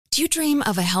Do you dream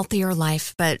of a healthier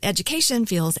life, but education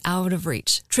feels out of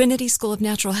reach? Trinity School of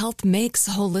Natural Health makes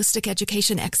holistic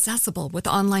education accessible with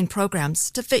online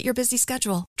programs to fit your busy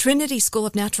schedule. Trinity School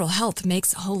of Natural Health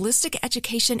makes holistic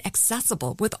education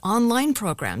accessible with online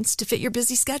programs to fit your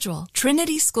busy schedule.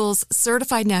 Trinity School's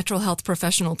Certified Natural Health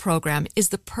Professional Program is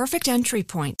the perfect entry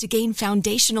point to gain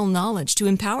foundational knowledge to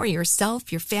empower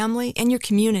yourself, your family, and your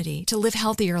community to live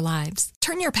healthier lives.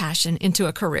 Turn your passion into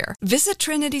a career. Visit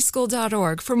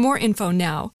trinityschool.org for more info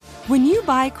now. When you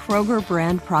buy Kroger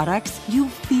brand products, you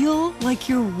feel like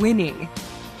you're winning.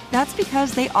 That's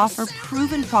because they offer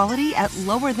proven quality at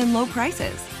lower than low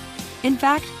prices. In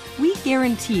fact, we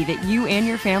guarantee that you and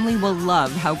your family will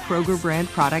love how Kroger brand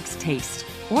products taste,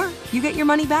 or you get your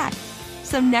money back.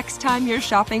 So next time you're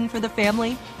shopping for the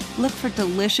family, look for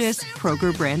delicious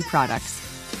Kroger brand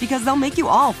products, because they'll make you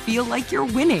all feel like you're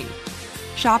winning.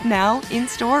 Shop now,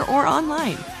 in-store, or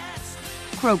online.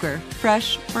 Kroger,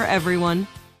 fresh for everyone.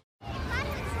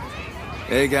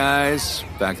 Hey guys,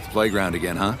 back at the playground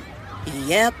again, huh?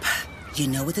 Yep. You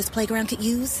know what this playground could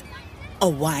use? A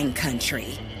wine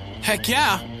country. Heck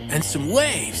yeah, and some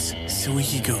waves so we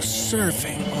could go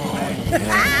surfing. Oh,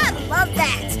 yeah. I love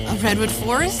that. A redwood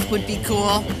forest would be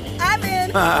cool. I'm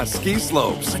in. Ski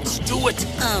slopes. Let's do it.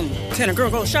 Can a girl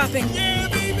go shopping? Yeah,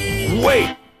 baby.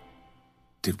 Wait!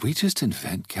 Did we just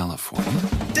invent California?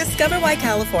 Discover why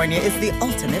California is the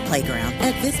ultimate playground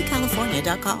at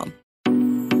visitcalifornia.com.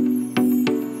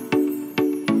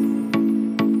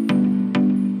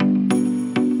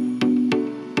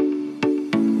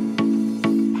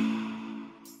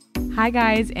 Hi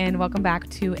guys, and welcome back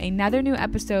to another new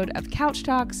episode of Couch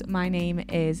Talks. My name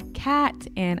is Kat,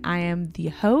 and I am the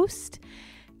host.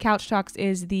 Couch Talks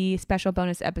is the special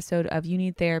bonus episode of You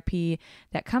Need Therapy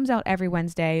that comes out every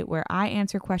Wednesday, where I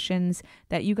answer questions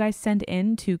that you guys send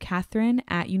in to Catherine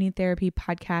at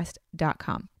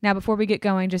youneedtherapypodcast.com. Now, before we get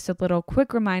going, just a little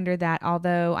quick reminder that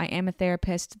although I am a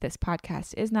therapist, this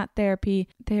podcast is not therapy.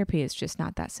 Therapy is just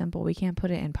not that simple. We can't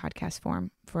put it in podcast form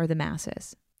for the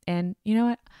masses. And you know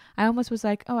what? I almost was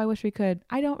like, oh, I wish we could.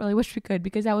 I don't really wish we could,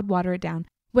 because that would water it down.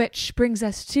 Which brings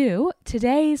us to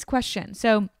today's question.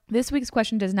 So this week's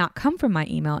question does not come from my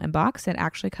email inbox. It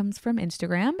actually comes from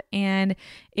Instagram, and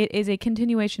it is a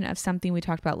continuation of something we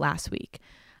talked about last week.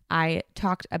 I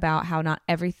talked about how not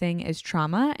everything is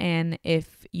trauma, and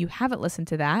if you haven't listened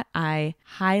to that, I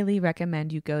highly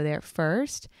recommend you go there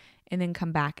first and then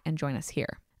come back and join us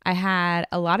here. I had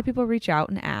a lot of people reach out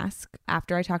and ask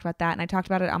after I talked about that, and I talked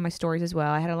about it on my stories as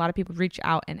well. I had a lot of people reach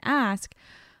out and ask,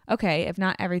 okay, if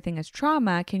not everything is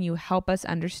trauma, can you help us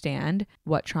understand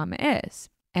what trauma is?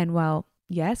 And well,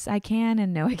 yes, I can,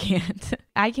 and no, I can't.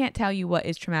 I can't tell you what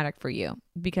is traumatic for you,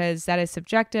 because that is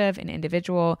subjective and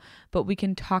individual, but we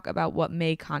can talk about what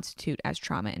may constitute as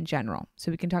trauma in general.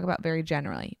 So we can talk about very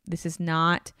generally. This is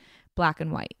not black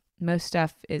and white. Most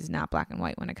stuff is not black and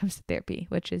white when it comes to therapy,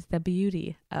 which is the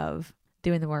beauty of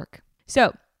doing the work.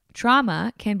 So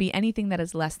trauma can be anything that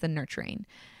is less than nurturing.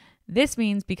 This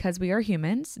means because we are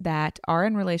humans that are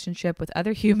in relationship with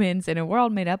other humans in a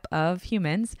world made up of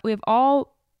humans, we have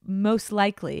all most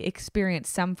likely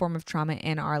experienced some form of trauma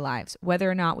in our lives.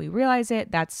 Whether or not we realize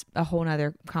it, that's a whole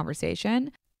nother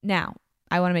conversation. Now,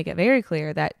 I want to make it very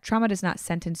clear that trauma does not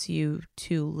sentence you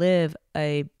to live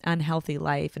a unhealthy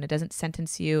life, and it doesn't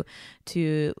sentence you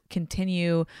to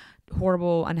continue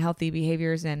horrible, unhealthy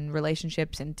behaviors and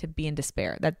relationships and to be in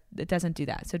despair. That it doesn't do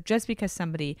that. So just because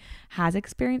somebody has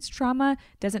experienced trauma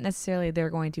doesn't necessarily they're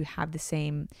going to have the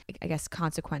same, I guess,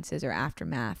 consequences or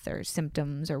aftermath or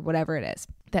symptoms or whatever it is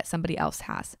that somebody else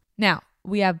has. Now,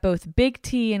 we have both big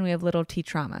T and we have little t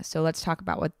trauma. So let's talk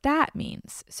about what that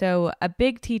means. So a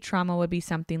big T trauma would be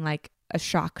something like a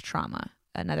shock trauma,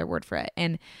 another word for it.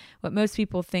 And what most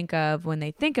people think of when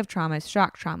they think of trauma is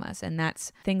shock traumas. And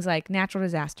that's things like natural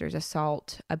disasters,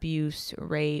 assault, abuse,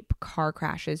 rape, car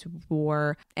crashes,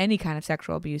 war, any kind of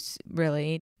sexual abuse,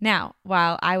 really. Now,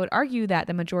 while I would argue that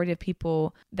the majority of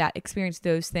people that experience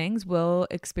those things will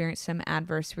experience some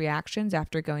adverse reactions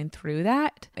after going through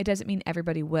that, it doesn't mean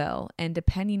everybody will. And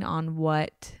depending on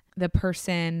what the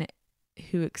person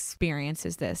who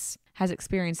experiences this has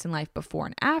experienced in life before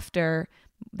and after,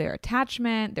 their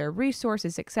attachment, their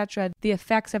resources, etc., the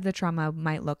effects of the trauma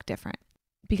might look different,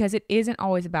 because it isn't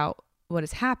always about what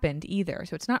has happened either.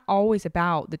 So it's not always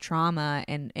about the trauma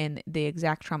and the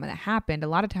exact trauma that happened. A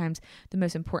lot of times the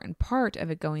most important part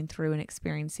of it going through and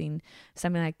experiencing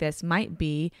something like this might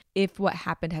be if what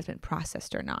happened has been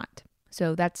processed or not.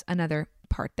 So that's another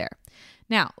part there.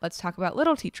 Now, let's talk about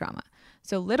little t trauma.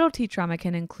 So little t trauma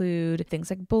can include things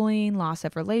like bullying, loss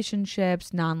of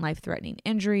relationships, non-life-threatening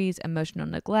injuries, emotional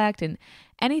neglect, and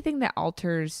anything that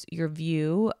alters your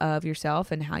view of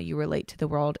yourself and how you relate to the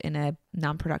world in a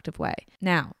non-productive way.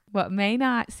 Now, what may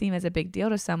not seem as a big deal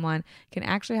to someone can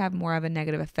actually have more of a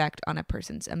negative effect on a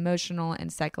person's emotional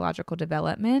and psychological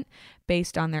development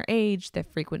based on their age, the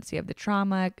frequency of the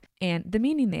trauma, and the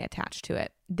meaning they attach to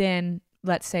it than,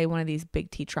 let's say, one of these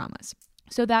big T traumas.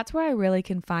 So that's where I really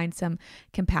can find some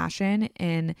compassion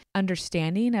and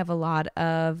understanding of a lot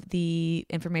of the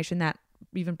information that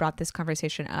even brought this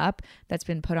conversation up that's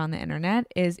been put on the internet.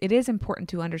 Is it is important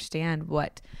to understand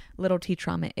what little T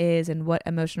trauma is and what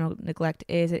emotional neglect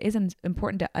is. It is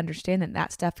important to understand that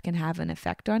that stuff can have an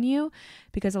effect on you,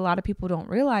 because a lot of people don't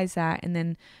realize that. And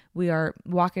then we are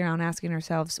walking around asking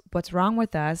ourselves, what's wrong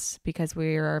with us? Because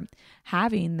we are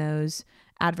having those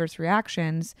adverse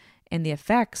reactions and the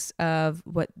effects of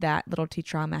what that little T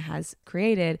trauma has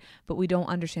created, but we don't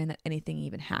understand that anything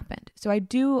even happened. So I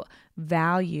do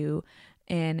value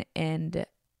and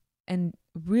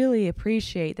really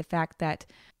appreciate the fact that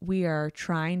we are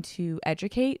trying to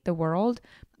educate the world.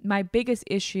 My biggest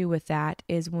issue with that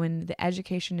is when the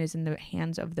education is in the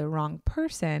hands of the wrong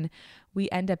person, we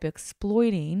end up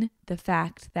exploiting the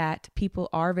fact that people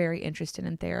are very interested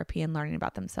in therapy and learning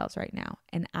about themselves right now.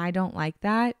 And I don't like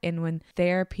that. And when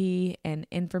therapy and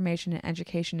information and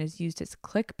education is used as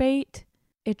clickbait,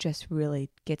 it just really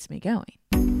gets me going.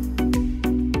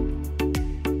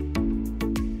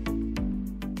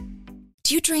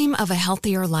 Do you dream of a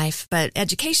healthier life, but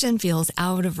education feels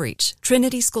out of reach?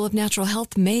 Trinity School of Natural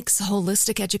Health makes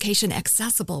holistic education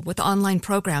accessible with online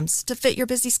programs to fit your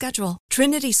busy schedule.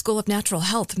 Trinity School of Natural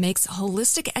Health makes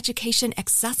holistic education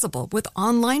accessible with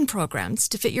online programs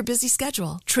to fit your busy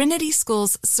schedule. Trinity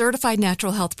School's Certified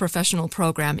Natural Health Professional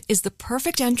Program is the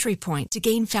perfect entry point to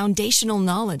gain foundational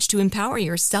knowledge to empower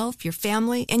yourself, your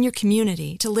family, and your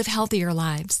community to live healthier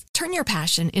lives. Turn your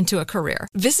passion into a career.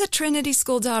 Visit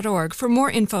trinityschool.org for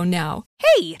more info now.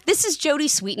 Hey, this is Jody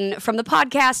Sweeten from the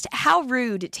podcast How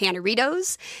Rude,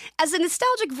 Tanneritos. As a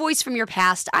nostalgic voice from your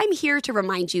past, I'm here to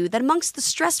remind you that amongst the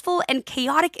stressful and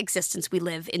chaotic existence we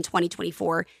live in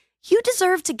 2024, you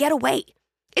deserve to get away.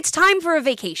 It's time for a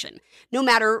vacation, no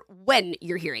matter when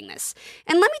you're hearing this.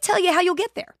 And let me tell you how you'll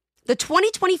get there. The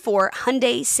 2024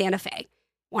 Hyundai Santa Fe.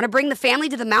 Want to bring the family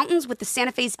to the mountains with the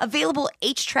Santa Fe's available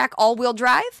H-Track all-wheel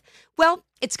drive? Well,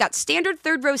 it's got standard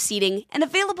third-row seating and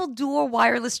available dual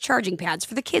wireless charging pads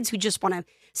for the kids who just want to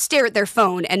stare at their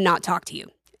phone and not talk to you.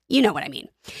 You know what I mean.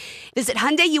 Visit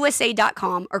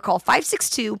HyundaiUSA.com or call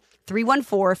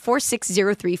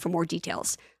 562-314-4603 for more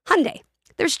details. Hyundai,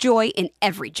 there's joy in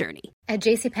every journey. At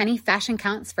JCPenney, fashion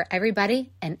counts for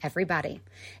everybody and everybody.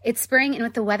 It's spring, and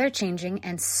with the weather changing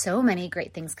and so many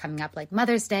great things coming up like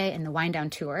Mother's Day and the Wind Down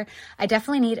Tour, I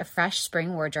definitely need a fresh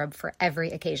spring wardrobe for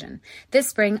every occasion. This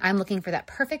spring, I'm looking for that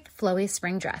perfect flowy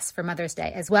spring dress for Mother's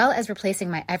Day, as well as replacing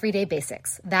my everyday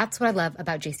basics. That's what I love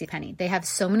about JCPenney. They have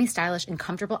so many stylish and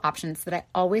comfortable options that I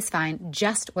always find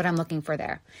just what I'm looking for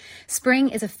there. Spring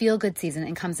is a feel-good season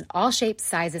and comes in all shapes,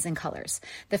 sizes, and colors.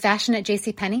 The fashion at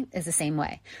JCPenney is the same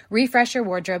way. Refresh your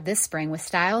wardrobe this spring with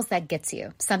styles that gets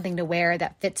you, something to wear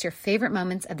that fits your favorite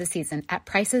moments of the season at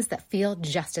prices that feel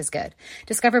just as good.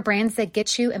 Discover brands that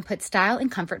get you and put style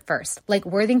and comfort first, like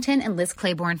Worthington and Liz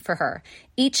Claiborne for her,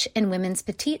 each in women's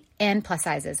petite and plus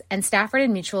sizes, and Stafford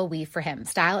and Mutual Weave for him,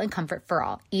 style and comfort for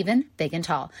all, even big and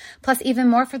tall. Plus even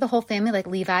more for the whole family like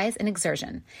Levi's and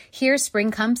Exertion. Here,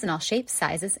 spring comes in all shapes,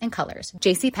 sizes, and colors.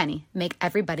 JCPenney, make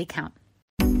everybody count.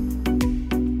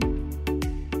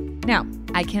 Now,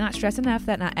 I cannot stress enough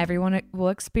that not everyone will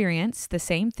experience the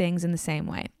same things in the same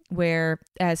way, where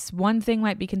as one thing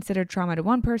might be considered trauma to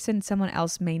one person, someone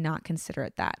else may not consider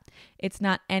it that. It's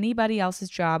not anybody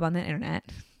else's job on the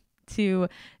internet to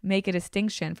make a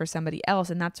distinction for somebody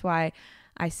else. And that's why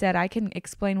I said I can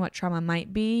explain what trauma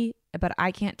might be, but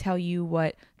I can't tell you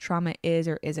what trauma is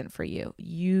or isn't for you.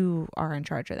 You are in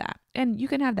charge of that. And you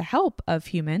can have the help of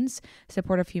humans,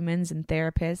 supportive humans and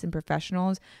therapists and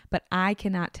professionals, but I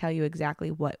cannot tell you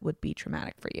exactly what would be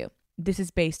traumatic for you. This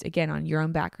is based, again, on your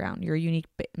own background, your unique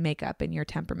makeup, and your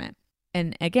temperament.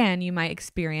 And again, you might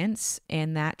experience,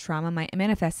 and that trauma might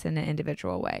manifest in an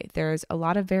individual way. There's a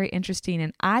lot of very interesting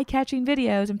and eye-catching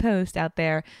videos and posts out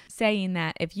there saying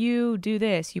that if you do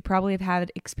this, you probably have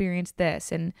had experienced this.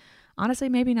 And honestly,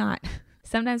 maybe not.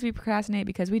 Sometimes we procrastinate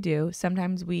because we do.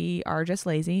 Sometimes we are just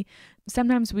lazy.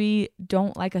 Sometimes we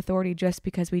don't like authority just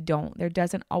because we don't. There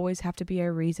doesn't always have to be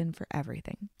a reason for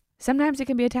everything. Sometimes it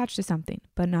can be attached to something,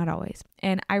 but not always.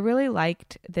 And I really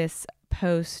liked this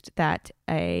post that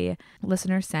a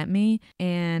listener sent me,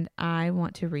 and I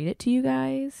want to read it to you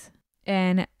guys.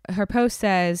 And her post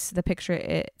says, the picture,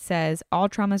 it says, all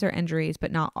traumas are injuries,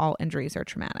 but not all injuries are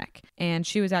traumatic. And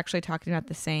she was actually talking about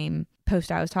the same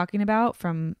post I was talking about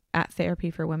from at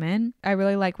Therapy for Women. I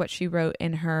really like what she wrote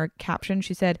in her caption.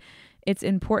 She said, it's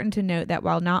important to note that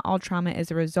while not all trauma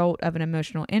is a result of an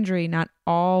emotional injury, not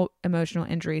all emotional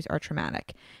injuries are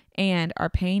traumatic. And our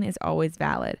pain is always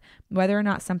valid. Whether or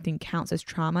not something counts as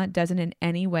trauma doesn't in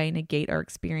any way negate our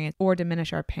experience or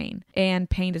diminish our pain.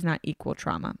 And pain does not equal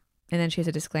trauma. And then she has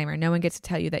a disclaimer. No one gets to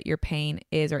tell you that your pain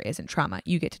is or isn't trauma.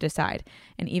 You get to decide.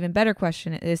 An even better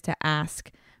question is to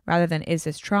ask, rather than is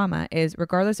this trauma, is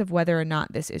regardless of whether or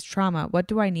not this is trauma, what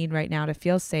do I need right now to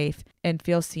feel safe and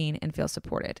feel seen and feel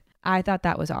supported? I thought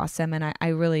that was awesome. And I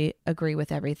really agree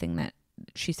with everything that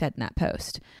she said in that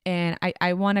post. And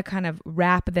I want to kind of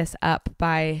wrap this up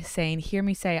by saying, hear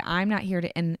me say, I'm not here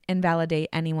to invalidate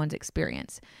anyone's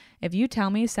experience. If you tell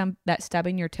me that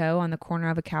stubbing your toe on the corner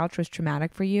of a couch was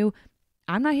traumatic for you,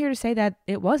 I'm not here to say that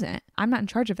it wasn't. I'm not in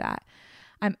charge of that.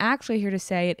 I'm actually here to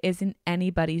say it isn't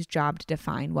anybody's job to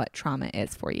define what trauma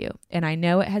is for you. And I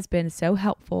know it has been so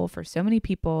helpful for so many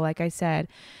people, like I said,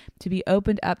 to be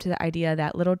opened up to the idea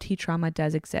that little t trauma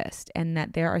does exist and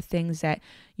that there are things that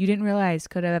you didn't realize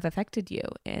could have affected you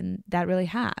and that really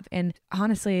have. And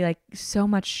honestly, like so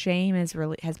much shame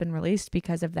has been released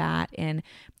because of that. And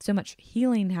so much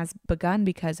healing has begun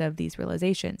because of these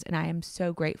realizations. And I am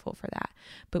so grateful for that.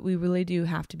 But we really do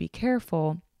have to be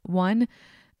careful. One,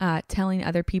 telling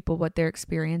other people what their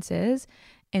experience is.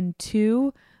 And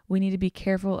two, we need to be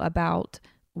careful about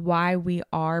why we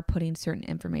are putting certain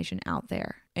information out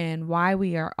there and why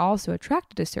we are also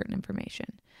attracted to certain information.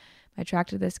 Am I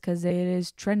attracted to this because it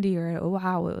is trendy, or, oh,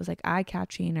 wow, it was like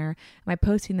eye-catching, or am I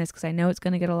posting this because I know it's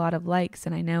going to get a lot of likes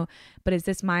and I know, but is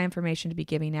this my information to be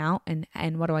giving out?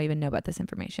 And what do I even know about this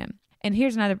information? And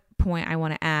here's another point I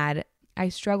want to add. I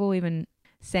struggle even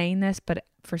saying this, but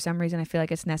for some reason I feel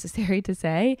like it's necessary to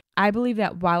say. I believe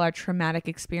that while our traumatic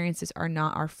experiences are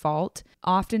not our fault,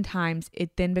 oftentimes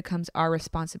it then becomes our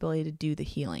responsibility to do the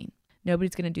healing.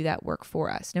 Nobody's going to do that work for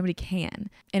us. Nobody can.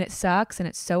 And it sucks and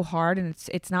it's so hard and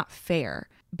it's not fair.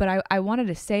 But I wanted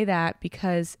to say that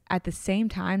because at the same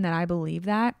time that I believe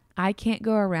that, I can't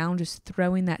go around just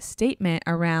throwing that statement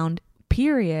around,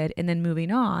 period, and then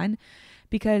moving on,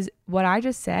 because what I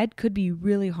just said could be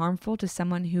really harmful to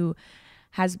someone who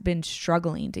has been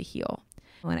struggling to heal.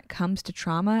 When it comes to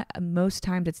trauma, most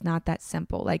times it's not that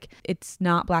simple. Like, it's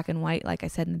not black and white, like I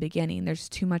said in the beginning. There's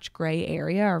too much gray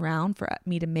area around for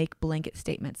me to make blanket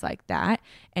statements like that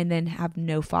and then have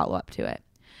no follow-up to it.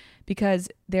 Because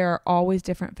there are always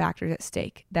different factors at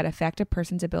stake that affect a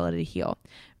person's ability to heal.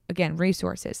 Again,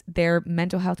 resources, their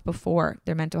mental health before,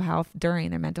 their mental health during,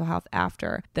 their mental health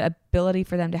after, the ability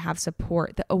for them to have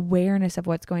support, the awareness of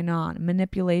what's going on,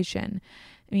 manipulation.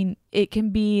 I mean, it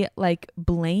can be like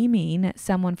blaming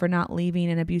someone for not leaving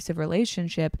an abusive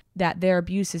relationship, that their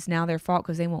abuse is now their fault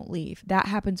because they won't leave. That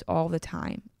happens all the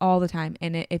time.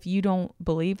 And if you don't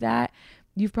believe that,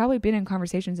 you've probably been in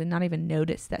conversations and not even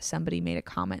noticed that somebody made a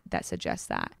comment that suggests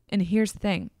that. And here's the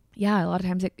thing. Yeah, a lot of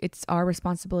times it's our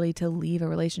responsibility to leave a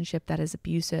relationship that is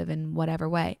abusive in whatever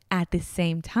way. At the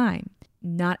same time,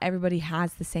 not everybody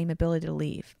has the same ability to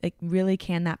leave. Like, really,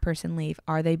 can that person leave?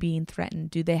 Are they being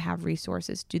threatened? Do they have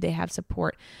resources? Do they have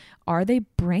support? Are they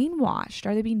brainwashed?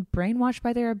 Are they being brainwashed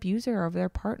by their abuser or their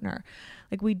partner?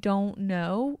 Like, we don't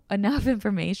know enough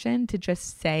information to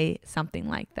just say something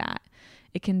like that.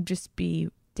 It can just be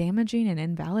damaging and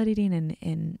invalidating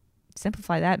and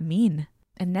simplify that, mean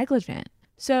and negligent.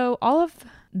 So all of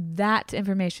that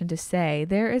information to say,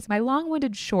 there is my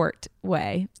long-winded short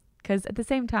way, because at the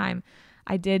same time,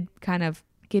 I did kind of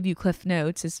give you cliff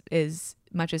notes as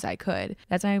much as I could.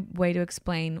 That's my way to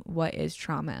explain what is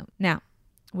trauma. Now,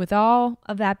 with all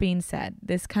of that being said,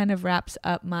 this kind of wraps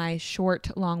up my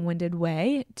short, long-winded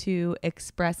way to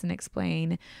express and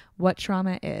explain what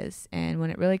trauma is. And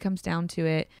when it really comes down to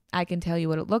it, I can tell you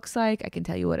what it looks like. I can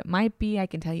tell you what it might be. I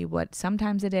can tell you what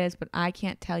sometimes it is, but I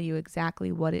can't tell you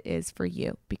exactly what it is for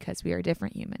you because we are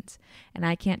different humans. And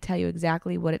I can't tell you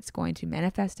exactly what it's going to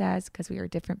manifest as because we are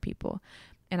different people.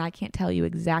 And I can't tell you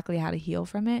exactly how to heal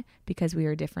from it because we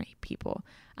are different people.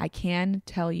 I can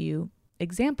tell you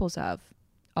examples of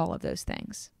all of those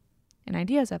things and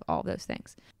ideas of all of those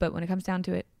things. But when it comes down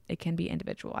to it, it can be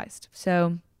individualized.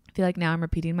 So I feel like now I'm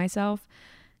repeating myself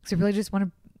because I really just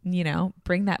want to,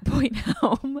 bring that point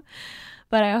home.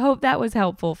 But I hope that was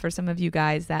helpful for some of you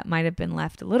guys that might have been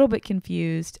left a little bit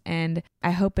confused. And I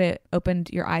hope it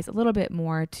opened your eyes a little bit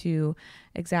more to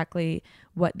exactly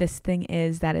what this thing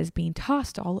is that is being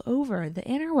tossed all over the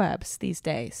interwebs these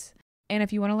days. And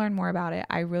if you want to learn more about it,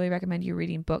 I really recommend you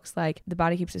reading books like The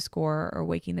Body Keeps the Score or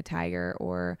Waking the Tiger,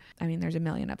 or, I mean, there's a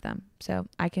million of them. So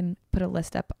I can put a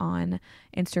list up on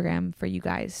Instagram for you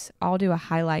guys. I'll do a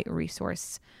highlight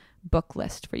resource book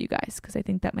list for you guys because I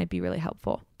think that might be really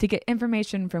helpful to get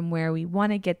information from where we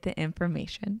want to get the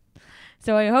information.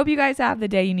 So I hope you guys have the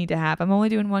day you need to have. I'm only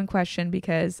doing one question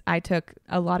because I took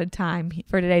a lot of time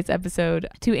for today's episode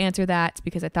to answer that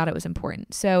because I thought it was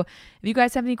important. So if you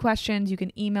guys have any questions, you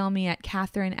can email me at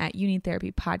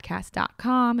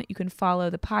Catherine@YouNeedTherapyPodcast.com. You can follow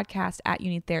the podcast at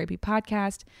You Need Therapy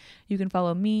Podcast. You can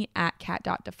follow me at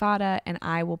cat.defada, and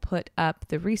I will put up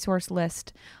the resource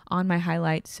list on my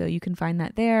highlights so you can find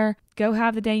that there. Go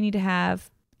have the day you need to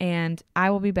have, and I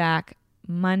will be back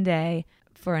Monday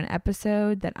for an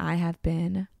episode that I have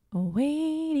been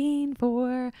waiting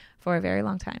for a very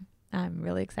long time. I'm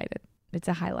really excited. It's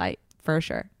a highlight for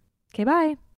sure. Okay,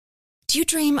 bye. Do you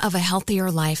dream of a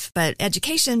healthier life, but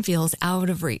education feels out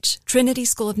of reach? Trinity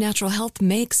School of Natural Health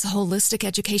makes holistic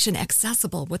education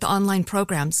accessible with online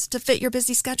programs to fit your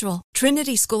busy schedule.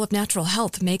 Trinity School of Natural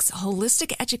Health makes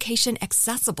holistic education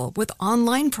accessible with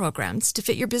online programs to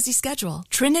fit your busy schedule.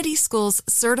 Trinity School's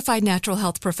Certified Natural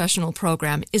Health Professional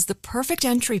Program is the perfect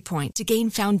entry point to gain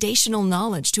foundational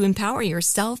knowledge to empower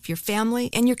yourself, your family,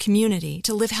 and your community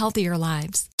to live healthier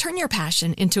lives. Turn your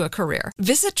passion into a career.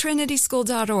 Visit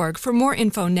trinityschool.org for more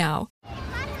info now.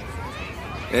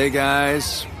 Hey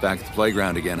guys, back at the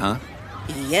playground again, huh?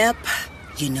 Yep.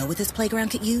 You know what this playground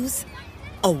could use?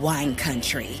 A wine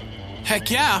country. Heck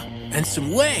yeah, and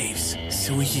some waves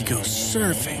so we could go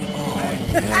surfing.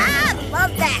 Ah,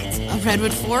 love that. A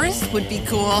redwood forest would be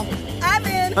cool. I'm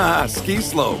in. Ski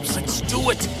slopes. Let's do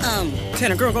it.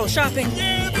 Can a girl go shopping?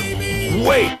 Yeah, baby.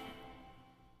 Wait!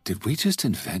 Did we just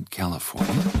invent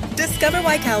California? Discover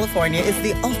why California is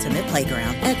the ultimate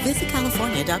playground at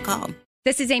visitcalifornia.com.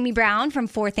 This is Amy Brown from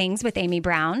 4 Things with Amy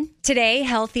Brown. Today,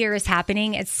 Healthier is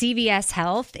happening at CVS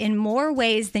Health in more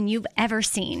ways than you've ever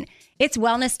seen. It's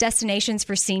wellness destinations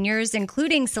for seniors,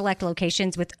 including select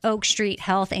locations with Oak Street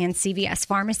Health and CVS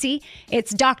Pharmacy.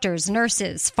 It's doctors,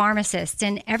 nurses, pharmacists,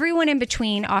 and everyone in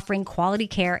between offering quality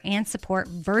care and support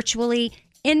virtually,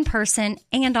 in person,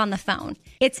 and on the phone.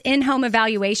 It's in-home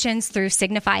evaluations through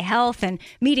Signify Health and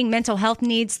meeting mental health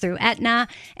needs through Aetna.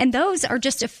 And those are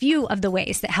just a few of the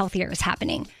ways that Healthier is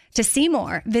happening. To see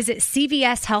more, visit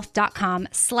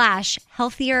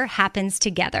cvshealth.com/healthier happens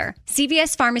together.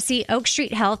 CVS Pharmacy, Oak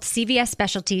Street Health, CVS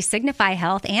Specialty, Signify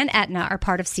Health, and Aetna are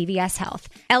part of CVS Health.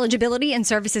 Eligibility and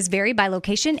services vary by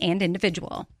location and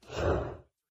individual.